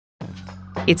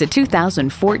It's a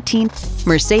 2014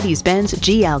 Mercedes-Benz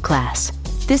GL Class.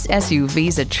 This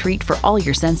SUV's a treat for all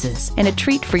your senses and a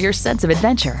treat for your sense of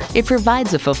adventure. It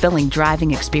provides a fulfilling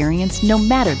driving experience no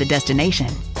matter the destination.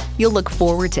 You'll look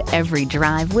forward to every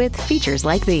drive with features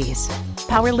like these: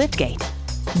 power liftgate,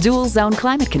 dual zone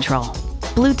climate control,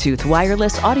 Bluetooth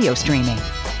wireless audio streaming,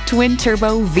 twin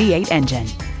turbo V8 engine,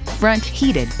 front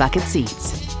heated bucket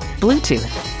seats,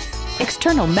 Bluetooth,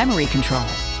 external memory control,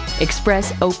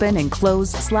 express open and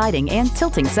close sliding and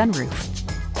tilting sunroof,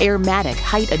 Airmatic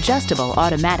height adjustable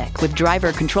automatic with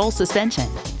driver control suspension,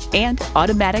 and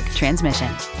automatic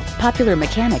transmission. Popular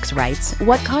Mechanics writes,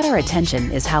 "What caught our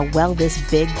attention is how well this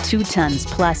big 2 tons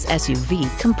plus SUV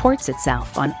comports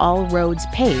itself on all roads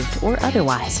paved or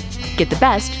otherwise." Get the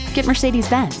best, get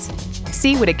Mercedes-Benz.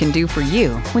 See what it can do for you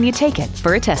when you take it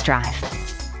for a test drive.